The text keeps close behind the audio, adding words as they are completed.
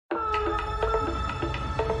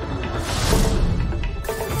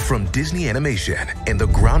From Disney Animation and the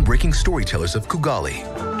groundbreaking storytellers of Kugali.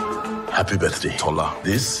 Happy birthday, Tola.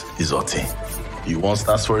 This is Oti. You want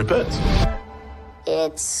stars for a pet?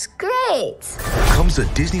 It's great. Comes a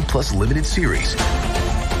Disney Plus limited series.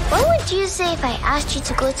 What would you say if I asked you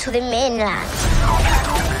to go to the mainland?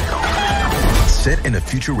 Set in a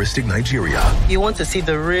futuristic Nigeria. You want to see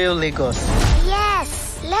the real Lagos?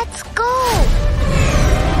 Yes, let's go.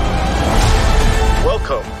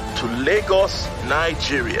 Welcome to Lagos,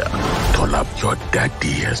 Nigeria. Tola, your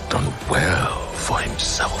daddy has done well for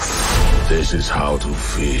himself. This is how to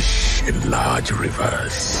fish in large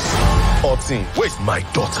rivers. Otin, where's my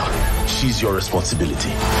daughter? She's your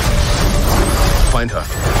responsibility. Find her.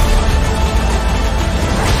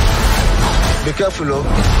 Be careful, oh.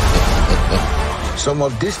 Some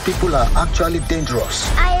of these people are actually dangerous.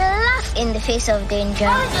 I laugh in the face of danger.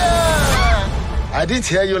 I didn't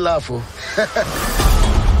hear you laugh, oh.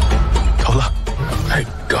 Tola, I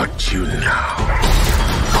got you now.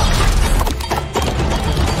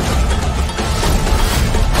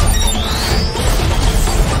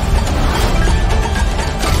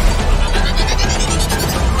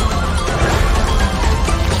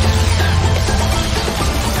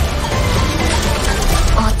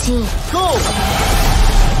 Go!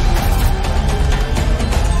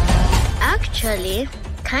 Actually,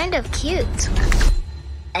 kind of cute.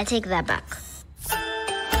 I take that back.